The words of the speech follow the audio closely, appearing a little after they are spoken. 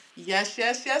Yes,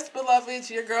 yes, yes,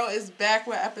 beloveds. Your girl is back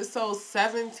with episode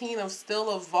 17 of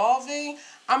Still Evolving.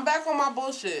 I'm back on my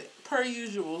bullshit, per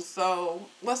usual, so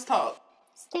let's talk.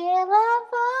 Still evolving.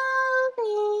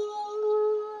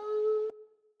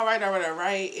 All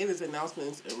right. It is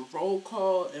announcements and roll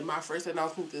call. And my first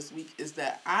announcement this week is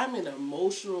that I'm an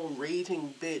emotional,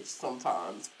 raging bitch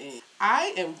sometimes. And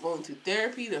I am going to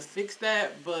therapy to fix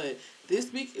that. But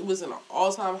this week, it was an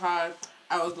all time high.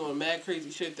 I was doing mad crazy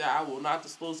shit that I will not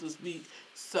disclose this week.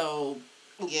 So,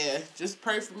 yeah, just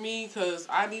pray for me because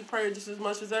I need prayer just as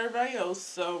much as everybody else.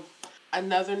 So,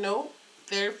 another note,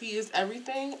 therapy is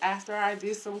everything. After I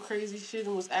did some crazy shit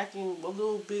and was acting a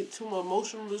little bit too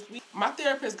emotional this week, my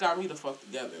therapist got me the fuck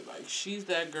together. Like, she's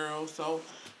that girl. So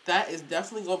that is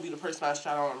definitely gonna be the person I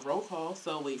shout out on roll call.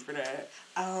 So wait for that.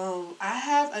 I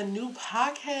have a new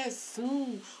podcast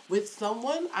soon with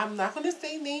someone. I'm not gonna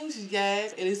say names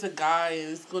yet. It is a guy,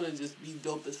 and it's gonna just be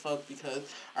dope as fuck because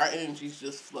our energies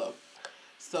just flow.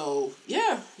 So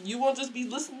yeah, you won't just be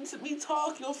listening to me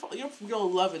talk.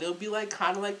 You'll love it. It'll be like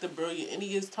kind of like the Brilliant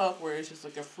Idiots talk, where it's just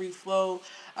like a free flow.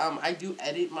 I do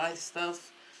edit my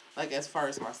stuff, like as far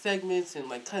as my segments and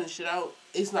like cutting shit out.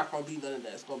 It's not gonna be none of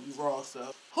that. It's gonna be raw.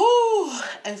 So, whoo!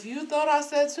 If you thought I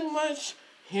said too much,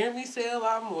 hear me say a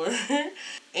lot more.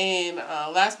 And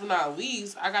last but not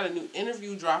least, I got a new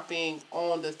interview dropping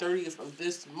on the 30th of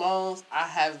this month. I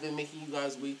have been making you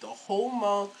guys wait the whole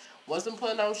month. Wasn't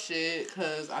putting out shit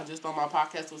because I just thought my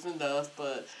podcast was enough,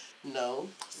 but no,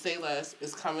 say less.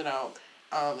 It's coming out.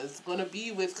 It's gonna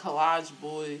be with Collage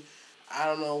Boy. I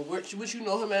don't know what you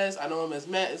know him as. I know him as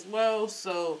Matt as well.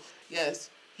 So yes,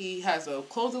 he has a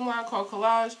clothing line called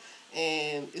Collage,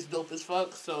 and it's dope as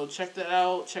fuck. So check that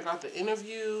out. Check out the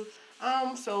interview.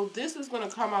 So this is gonna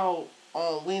come out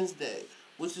on Wednesday,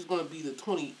 which is gonna be the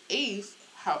 28th.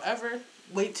 However,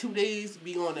 wait 2 days,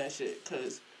 be on that shit,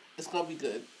 cause it's gonna be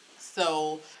good.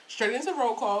 So straight into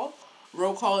roll call.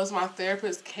 Roll call is my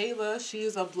therapist Kayla. She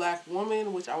is a black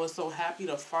woman, which I was so happy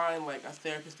to find like a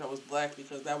therapist that was black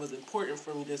because that was important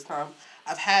for me this time.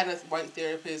 I've had a white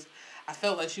therapist. I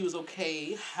felt like she was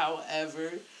okay.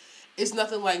 However, it's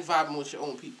nothing like vibing with your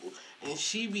own people. And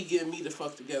she be getting me the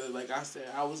fuck together. Like I said,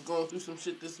 I was going through some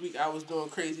shit this week. I was doing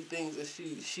crazy things, and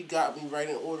she got me right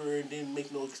in order and didn't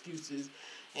make no excuses.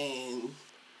 And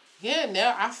yeah,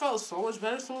 now I felt so much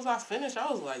better as soon as I finished.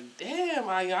 I was like, damn,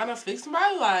 Ayana, fix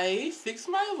my life. Fix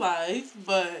my life.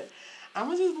 But I'm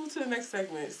going to just move to the next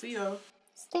segment. See y'all.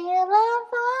 Still evolving.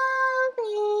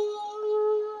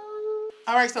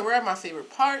 All right, so we're at my favorite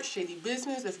part, shady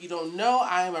business. If you don't know,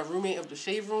 I am a roommate of the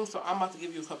Shade Room, so I'm about to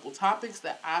give you a couple topics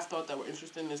that I've thought that were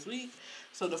interesting this week.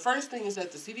 So the first thing is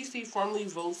that the CDC formally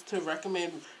votes to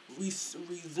recommend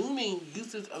resuming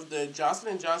usage of the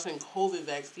Johnson & Johnson COVID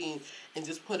vaccine and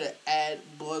just put an add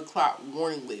blood clot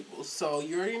warning label. So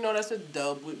you already know that's a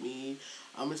dub with me,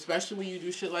 especially when you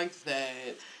do shit like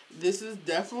that. This is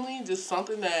definitely just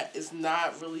something that is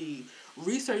not really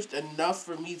researched enough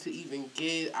for me to even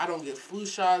get. I don't get flu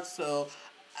shots, so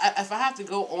if I have to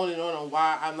go on and on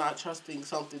why I'm not trusting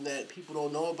something that people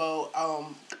don't know about,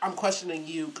 I'm questioning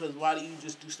you because why do you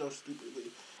just do stuff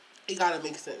stupidly? It gotta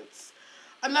make sense.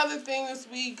 Another thing this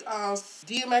week,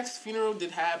 DMX funeral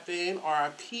did happen,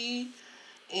 RIP,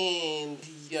 and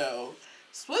yo,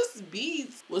 Swiss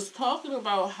Beats was talking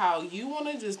about how you want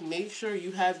to just make sure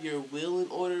you have your will in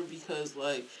order because,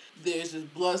 like, there's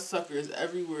just bloodsuckers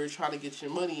everywhere trying to get your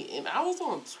money. And I was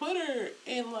on Twitter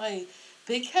and, like,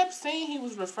 they kept saying he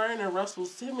was referring to Russell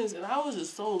Simmons, and I was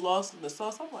just so lost in the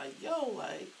sauce. I'm like, yo,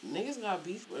 like, niggas got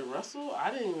beef with Russell?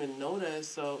 I didn't even know that,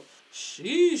 so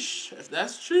sheesh. If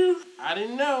that's true, I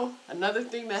didn't know. Another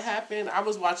thing that happened, I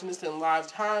was watching this in live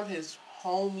time. His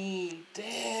homie,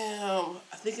 damn,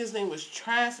 I think his name was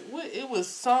Traffic. What? It was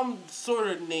some sort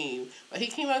of name, but he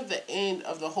came at the end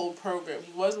of the whole program.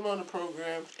 He wasn't on the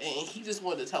program, and he just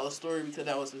wanted to tell a story because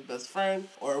that was his best friend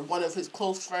or one of his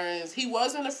close friends. He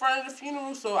wasn't a friend of the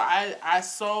funeral, so I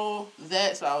saw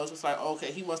that, so I was just like,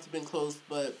 okay, he must have been close,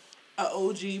 but a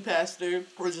OG pastor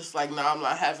was just like, nah, I'm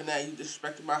not having that. You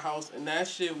disrespected my house, and that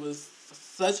shit was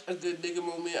such a good nigga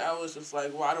moment. I was just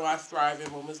like, why do I thrive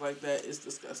in moments like that? It's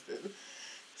disgusting.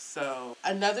 So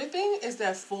another thing is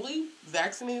that fully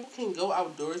vaccinated can go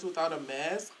outdoors without a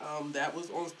mask. That was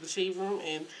on the shade room,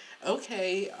 and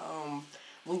okay,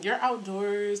 when you're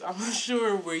outdoors, I'm not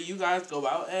sure where you guys go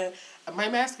out at. My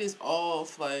mask is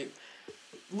off. Like,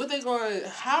 what they going?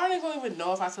 How are they going to even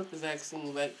know if I took the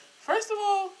vaccine? Like, first of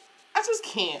all, I just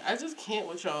can't. I just can't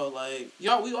with y'all. Like,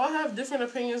 y'all, we all have different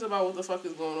opinions about what the fuck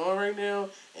is going on right now.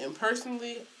 And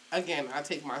personally, again, I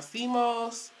take my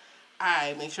CMOS.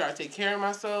 I make sure I take care of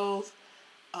myself.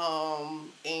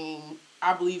 And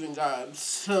I believe in God.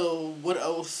 So what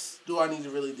else do I need to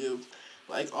really do?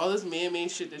 Like, all this man-made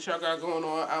shit that y'all got going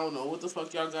on, I don't know what the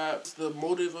fuck y'all got. The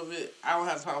motive of it, I don't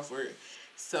have time for it.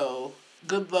 So,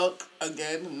 good luck,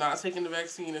 again, not taking the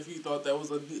vaccine if you thought that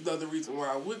was another reason why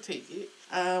I would take it.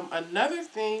 Another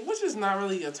thing, which is not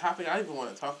really a topic I even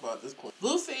want to talk about at this point.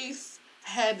 Blueface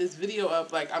had this video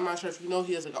up, like, I'm not sure if you know,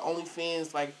 he has like an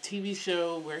OnlyFans like TV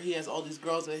show where he has all these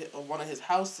girls at one of his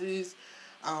houses.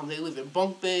 They live in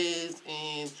bunk beds,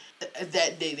 and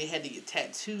that day they had to get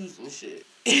tattoos and shit.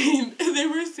 And they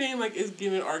were saying like it's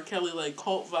giving R. Kelly like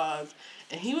cult vibes,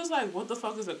 and he was like, "What the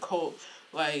fuck is a cult?"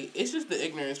 Like, it's just the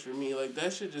ignorance for me. Like,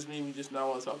 that shit just made me just not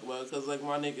want to talk about it. Because, like,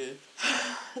 my nigga,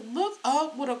 look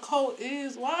up what a cult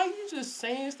is. Why are you just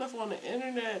saying stuff on the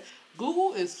internet?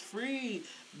 Google is free.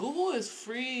 Google is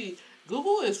free.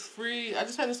 Google is free. I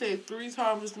just had to say it 3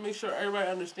 times just to make sure everybody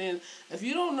understands. If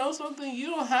you don't know something, you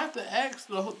don't have to ask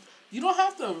you don't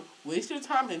have to waste your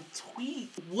time and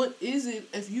tweet what is it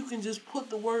if you can just put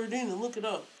the word in and look it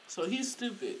up. So he's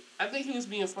stupid. I think he was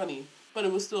being funny, but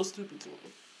it was still stupid to me.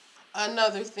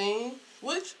 Another thing,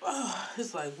 which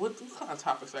it's like, what kind of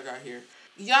topics I got here?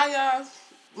 Yaya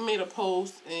made a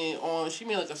post and she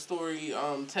made like a story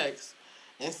text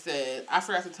and said, "I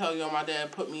forgot to tell y'all my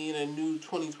dad put me in a new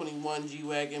 2021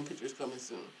 G-Wagon, pictures coming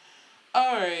soon."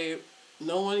 Alright,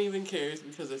 no one even cares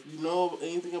because if you know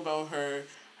anything about her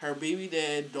baby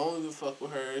dad don't even fuck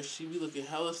with her. She be looking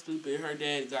hella stupid. Her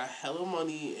dad got hella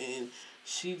money and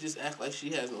she just act like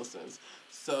she has no sense.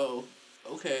 So,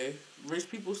 okay, rich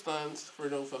people stunts for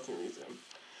no fucking reason.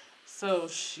 So,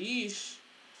 sheesh.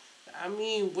 I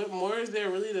mean, what more is there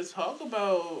really to talk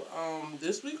about?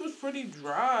 This week was pretty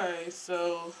dry.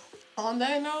 So, on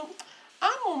that note,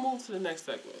 I'm gonna move to the next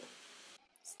segment.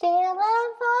 Still evolving.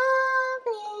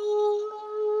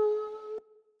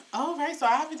 Alright, so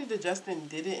I haven't did the Justin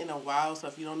Did It in a while, so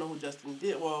if you don't know who Justin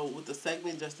Did, well, with the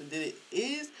segment Justin Did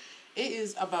it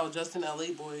is about Justin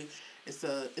LA Boy. It's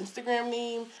a Instagram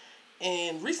name,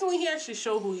 and recently he actually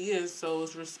showed who he is, so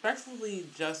it's respectfully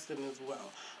Justin as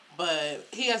well. But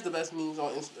he has the best memes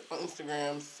on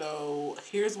Instagram, so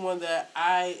here's one that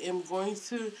I am going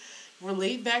to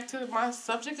relate back to my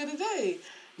subject of the day.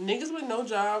 Niggas with no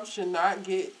job should not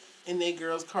get in their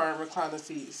girl's car and recline the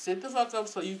seat. Sit the fuck up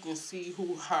so you can see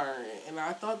who hiring. And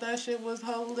I thought that shit was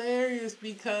hilarious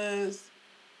because,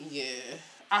 yeah,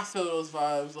 I feel those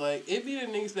vibes. Like, it be the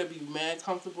niggas that be mad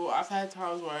comfortable. I've had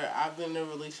times where I've been in a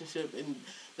relationship and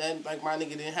then, like, my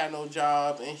nigga didn't have no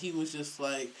job and he was just,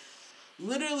 like,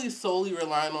 literally solely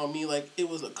relying on me. Like, it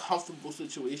was a comfortable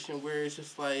situation where it's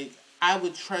just, like, I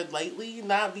would tread lightly,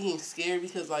 not being scared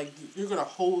because, like, you're going to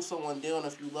hold someone down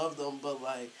if you love them, but,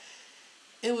 like,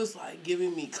 it was like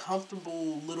giving me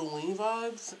comfortable Lil Wayne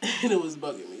vibes, and it was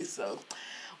bugging me. So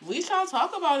we shall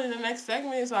talk about it in the next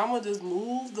segment. So I'm gonna just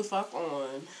move the fuck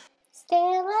on.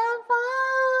 Still evolving.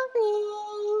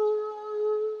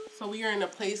 So we are in a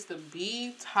place to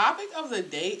be. Topic of the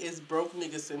day is broke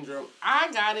nigga syndrome.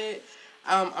 I got it.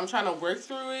 I'm trying to work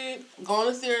through it.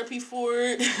 Going to therapy for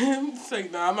it. It's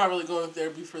like, no, I'm not really going to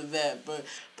therapy for that, but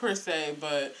per se.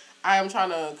 But I am trying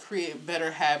to create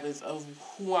better habits of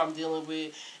who I'm dealing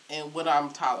with and what I'm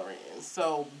tolerating.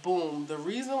 So, boom. The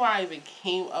reason why I even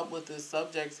came up with this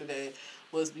subject today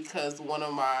was because one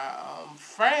of my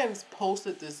friends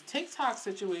posted this TikTok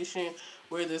situation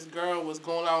where this girl was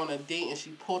going out on a date and she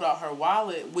pulled out her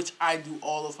wallet, which I do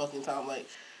all the fucking time. Like,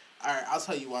 all right, I'll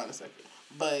tell you why in a second.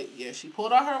 But yeah, she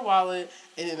pulled out her wallet,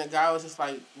 and then the guy was just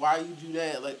like, "Why you do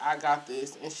that? Like, I got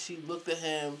this." And she looked at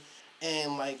him,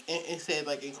 and like, and said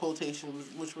like in quotations,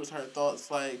 which was her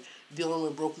thoughts, like dealing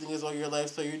with broke niggas all your life.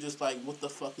 So you're just like, "What the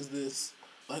fuck is this?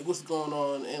 Like, what's going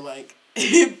on?" And like,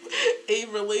 it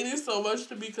related so much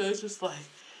to me because it's just like,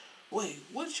 wait,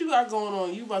 what you got going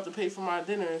on? You about to pay for my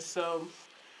dinner? So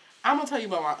I'm gonna tell you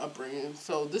about my upbringing.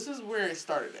 So this is where it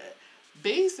started at.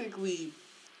 Basically,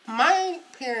 my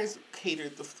parents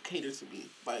catered to me.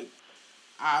 Like,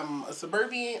 I'm a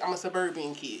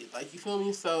suburban kid. Like, you feel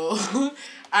me? So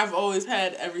I've always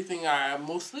had everything I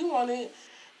mostly wanted.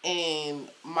 And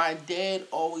my dad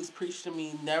always preached to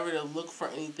me never to look for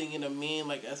anything in a man,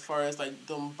 like, as far as, like,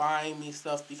 them buying me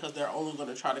stuff because they're only going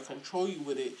to try to control you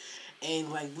with it.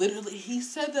 And, like, literally, he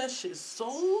said that shit so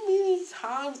many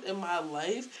times in my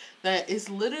life that it's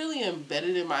literally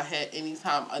embedded in my head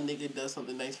anytime a nigga does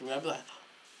something nice for me. I'd be like,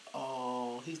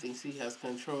 oh, he thinks he has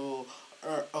control,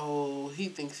 or oh, he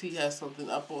thinks he has something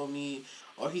up on me,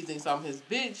 or he thinks I'm his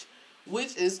bitch,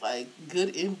 which is like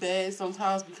good and bad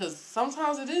sometimes because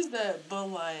sometimes it is that, but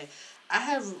like I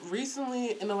have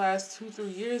recently in the last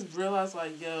 2-3 years realized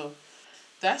like, yo,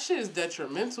 that shit is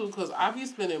detrimental because I be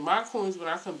spending my coins when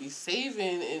I can be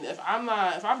saving, and if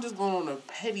I'm just going on a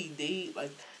petty date,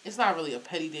 like it's not really a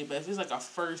petty date, but if it's like a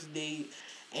first date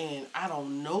and I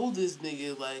don't know this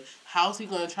nigga, like how's he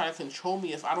gonna try to control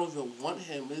me if I don't even want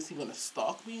him? Is he gonna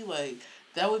stalk me? Like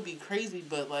that would be crazy.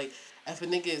 But like if a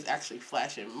nigga is actually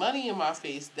flashing money in my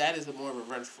face, that is a more of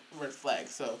a red flag.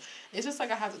 So it's just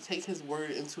like I have to take his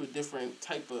word into a different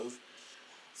type of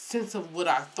sense of what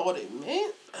I thought it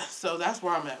meant. So that's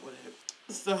where I'm at with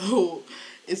it. So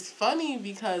it's funny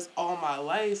because all my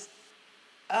life,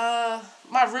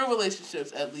 my real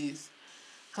relationships at least,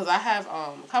 because I have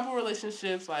a couple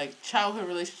relationships, like childhood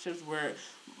relationships where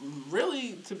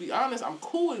really, to be honest, I'm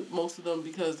cool with most of them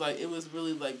because like it was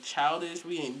really like childish.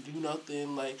 We didn't do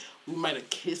nothing. Like we might have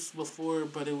kissed before,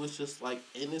 but it was just like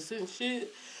innocent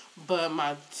shit. But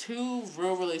my two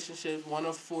real relationships, one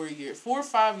of 4 or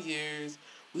 5 years,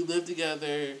 we lived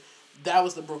together. That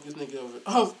was the brokest nigga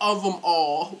of them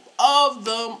all. Of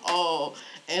them all.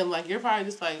 And like you're probably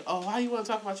just like, oh, why you want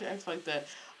to talk about your ex like that?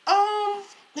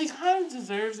 He kind of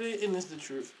deserves it, and it's the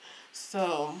truth.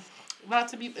 So,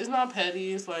 it's not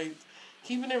petty. It's like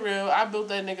keeping it real. I built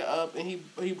that nigga up, and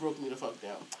he broke me the fuck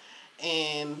down.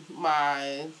 And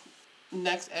my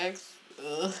next ex,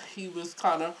 he was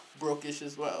kind of brokish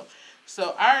as well.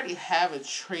 So I already have a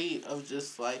trait of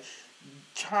just like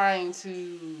trying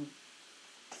to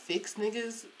fix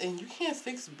niggas, and you can't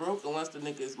fix broke unless the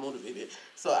nigga is motivated.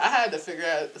 So I had to figure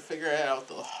it out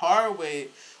the hard way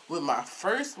with my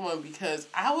first one because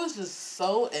I was just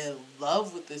so in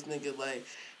love with this nigga. Like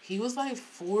he was like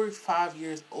 4 or 5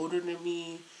 years older than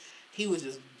me. He was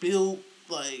just built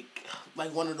like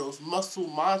one of those muscle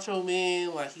macho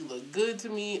men. Like he looked good to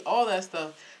me, all that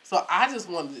stuff. So I just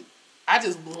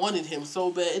wanted him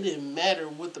so bad. It didn't matter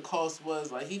what the cost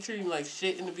was. Like he treated me like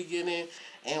shit in the beginning,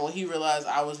 and when he realized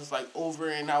I was just like over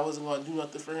it and I wasn't gonna do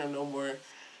nothing for him no more,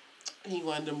 he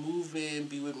wanted to move in,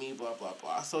 be with me, blah blah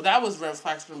blah. So that was red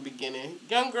flags from the beginning.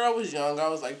 Young girl was young. I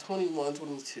was like 21,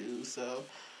 22. So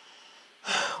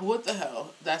what the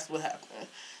hell? That's what happened.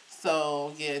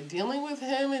 So yeah, dealing with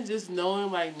him and just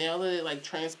knowing like now that it like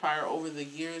transpired over the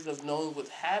years of knowing what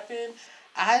happened,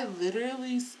 I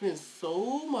literally spent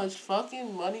so much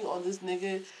fucking money on this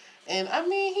nigga. And I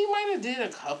mean, he might have did a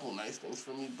couple nice things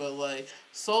for me, but like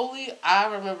solely,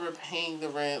 I remember paying the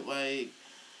rent. Like,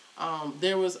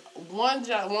 there was one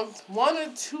or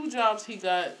two jobs he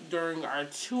got during our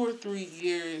 2 or 3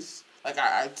 years, like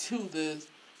the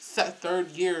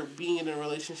third year being in a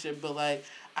relationship. But like,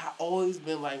 I always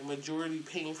been like majority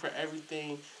paying for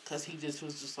everything because he just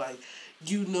was just like,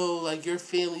 like your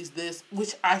family's this,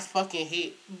 which I fucking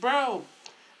hate, bro.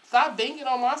 Stop banking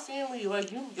on my family.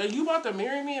 Like, are you about to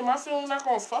marry me and my family not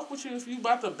gonna fuck with you if you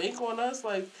about to bank on us?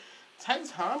 Like, type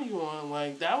time you on.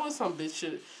 Like, that was some bitch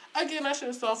shit. Again, I should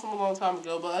have saw from a long time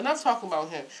ago, but enough talking about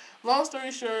him. Long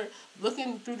story short,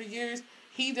 looking through the years,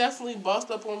 he definitely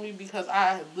bossed up on me because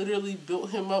I literally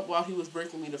built him up while he was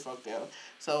breaking me the fuck down.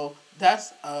 So,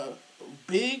 that's a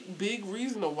big, big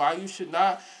reason of why you should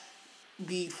not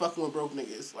be fucking with broke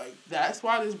niggas. Like, that's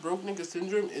why this broke nigga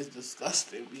syndrome is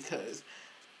disgusting because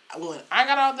when I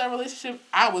got out of that relationship,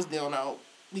 I was down out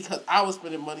because I was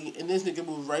spending money, and this nigga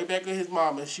moved right back with his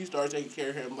mom, and she started taking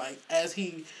care of him, like as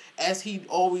he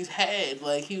always had.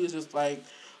 Like he was just like,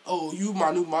 "Oh, you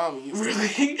my new mommy."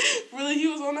 Really, really, he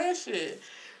was on that shit.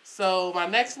 So my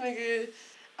next nigga,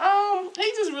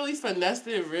 he just really finessed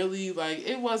it. Really, like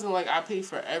it wasn't like I paid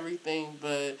for everything,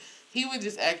 but he would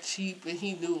just act cheap, and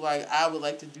he knew like I would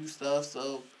like to do stuff,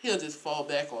 so he'll just fall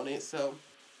back on it. So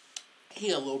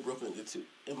he a little broken nigga too,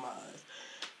 in my eyes.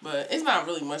 But it's not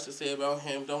really much to say about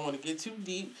him. Don't want to get too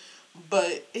deep.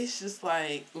 But it's just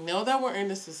like, now that we're in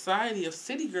a society of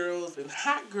city girls and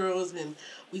hot girls and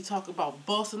we talk about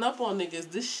bossing up on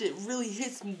niggas, this shit really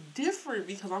hits me different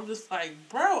because I'm just like,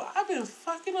 bro, I've been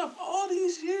fucking up all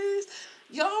these years.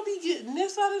 Y'all be getting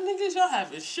this out of niggas. Y'all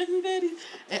having sugar daddy.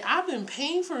 And I've been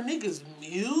paying for niggas'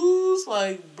 meals.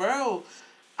 Like, bro,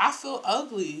 I feel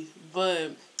ugly.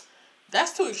 But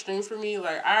that's too extreme for me.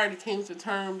 Like, I already came to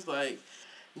terms, like,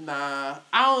 nah,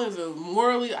 I don't even,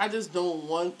 morally, I just don't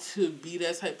want to be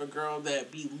that type of girl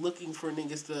that be looking for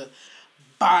niggas to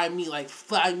buy me, like,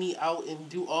 fly me out and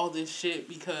do all this shit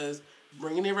because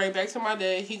bringing it right back to my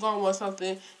dad, he gonna want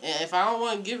something, and if I don't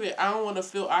want to give it, I don't want to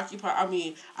feel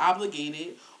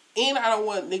obligated, and I don't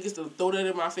want niggas to throw that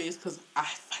in my face because I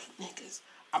fight niggas.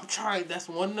 I'm trying, that's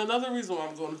another reason why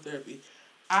I'm going to therapy.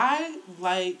 I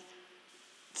like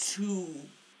to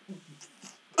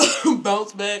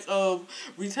bounce back of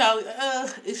retaliate.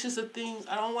 It's just a thing.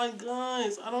 I don't like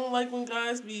guys. I don't like when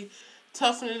guys be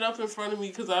toughing it up in front of me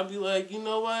because I'll be like, you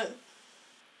know what?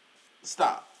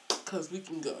 stop, because we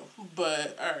can go.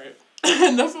 But, alright.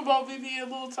 Enough about me being a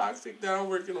little toxic that I'm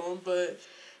working on. But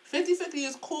 50-50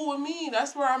 is cool with me.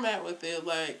 That's where I'm at with it.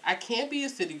 Like, I can't be a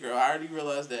city girl. I already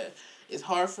realized that. It's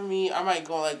hard for me. I might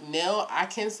go, like, now I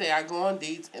can say I go on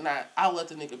dates and I'll let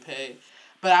the nigga pay.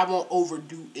 But I won't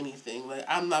overdo anything. Like,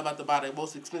 I'm not about to buy the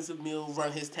most expensive meal,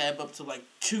 run his tab up to, like,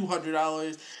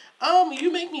 $200.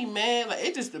 You make me mad. Like,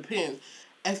 it just depends.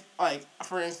 If, like,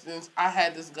 for instance, I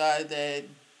had this guy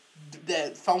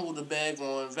that fumbled the bag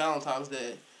on Valentine's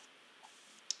Day.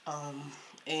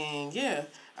 And yeah,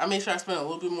 I made sure I spent a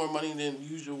little bit more money than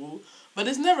usual. But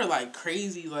it's never like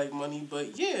crazy like money.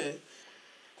 But yeah,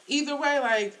 either way,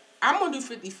 like I'm gonna do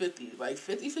 50-50. Like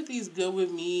 50-50 is good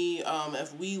with me.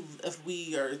 If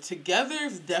we are together,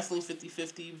 it's definitely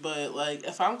 50-50. But like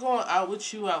if I'm going out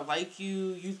with you, I like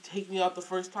you, you take me out the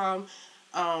first time.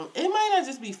 It might not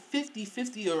just be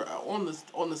 50-50 or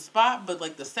on the spot, but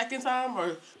like the second time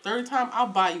or third time, I'll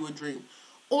buy you a drink,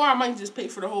 or I might just pay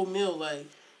for the whole meal. Like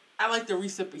I like the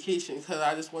reciprocation because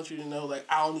I just want you to know like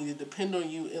I don't need to depend on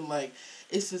you, and like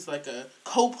it's just like a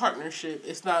co-partnership.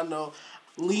 It's not no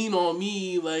lean on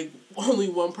me like only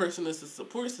one person is a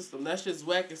support system. That's just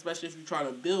whack, especially if you're trying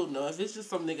to build. No, if it's just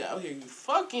some nigga out here you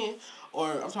fucking,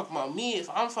 or I'm talking about me, if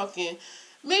I'm fucking,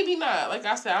 maybe not. Like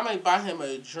I said, I might buy him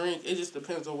a drink. It just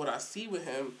depends on what I see with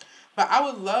him. But I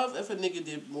would love if a nigga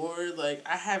did more. Like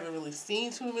I haven't really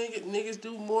seen too many niggas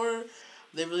do more.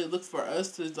 They really look for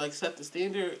us to like set the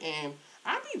standard, and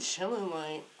I be chilling.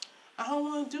 Like I don't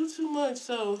want to do too much,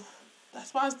 so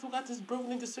that's why I still got this broke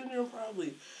nigga syndrome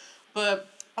probably. But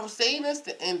I'm saying this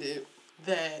to end it,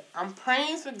 that I'm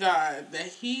praying to God that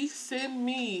He send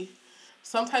me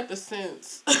some type of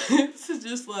sense to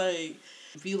just like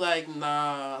be like,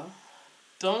 nah,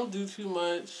 don't do too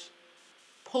much.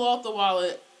 Pull out the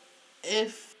wallet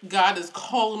if God is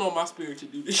calling on my spirit to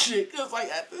do this shit. Because, like,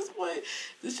 at this point,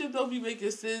 this shit don't be making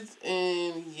sense.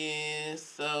 And, yeah,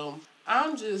 so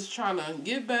I'm just trying to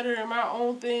get better in my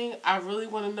own thing. I really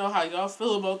want to know how y'all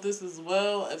feel about this as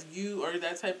well. If you are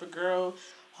that type of girl,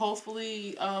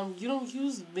 hopefully you don't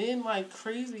use men like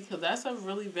crazy, because that's a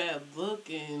really bad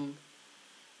look. And,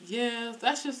 yeah,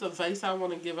 that's just advice I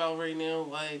want to give out right now.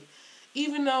 Like,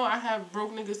 even though I have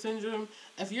broke nigga syndrome,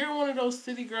 if you're one of those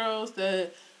city girls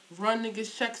that run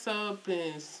niggas checks up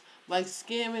and like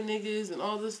scamming niggas and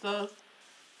all this stuff,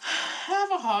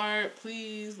 have a heart,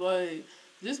 please. Like,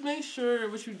 just make sure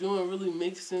what you're doing really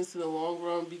makes sense in the long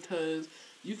run, because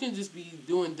you can just be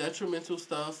doing detrimental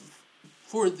stuff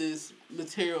for this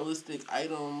materialistic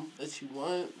item that you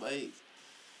want. Like,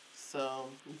 so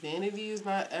vanity is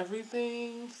not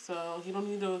everything. So you don't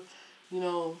need to, you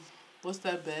know, what's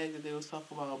that bag that they was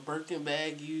talking about? Birkin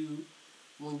bag you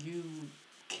when you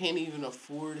can't even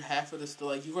afford half of the stuff.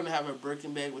 Like you're gonna have a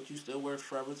Birkin bag, but you still wear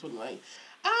Forever 20. Like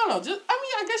I don't know. Just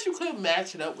I guess you could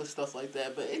match it up with stuff like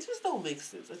that, but it just don't make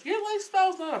sense. If your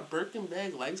lifestyle's not a Birkin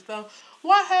bag lifestyle,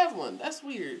 why have one? That's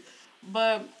weird.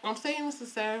 But I'm saying this to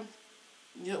say,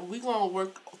 yeah, we gonna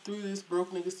work through this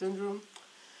broke nigga syndrome.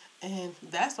 And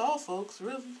that's all, folks.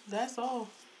 Really, that's all.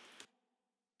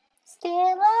 Still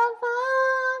evolving.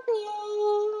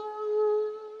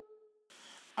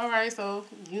 All right, so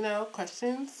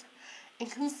questions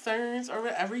and concerns or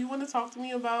whatever you want to talk to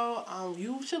me about,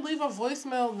 you should leave a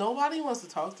voicemail. Nobody wants to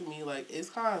talk to me. Like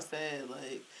it's kind of sad.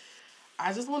 Like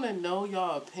I just want to know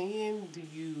y'all opinion. Do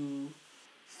you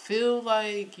feel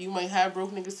like you might have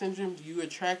broke nigga syndrome? Do you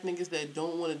attract niggas that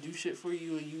don't want to do shit for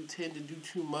you and you tend to do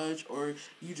too much, or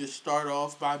you just start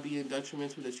off by being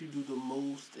detrimental that you do the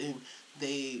most and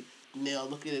they now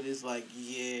look at it as like,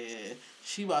 yeah,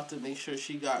 she about to make sure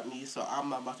she got me, so I'm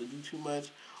not about to do too much.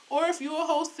 Or if you a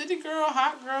whole city girl,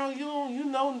 hot girl, you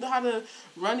know how to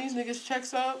run these niggas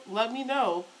checks up, let me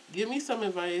know. Give me some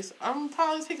advice. I'm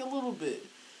probably take a little bit.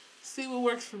 See what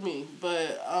works for me.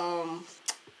 But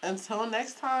until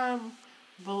next time,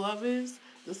 beloveds,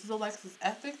 this is Alexis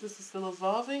Epic. This is Still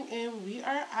Evolving, and we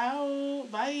are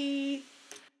out. Bye.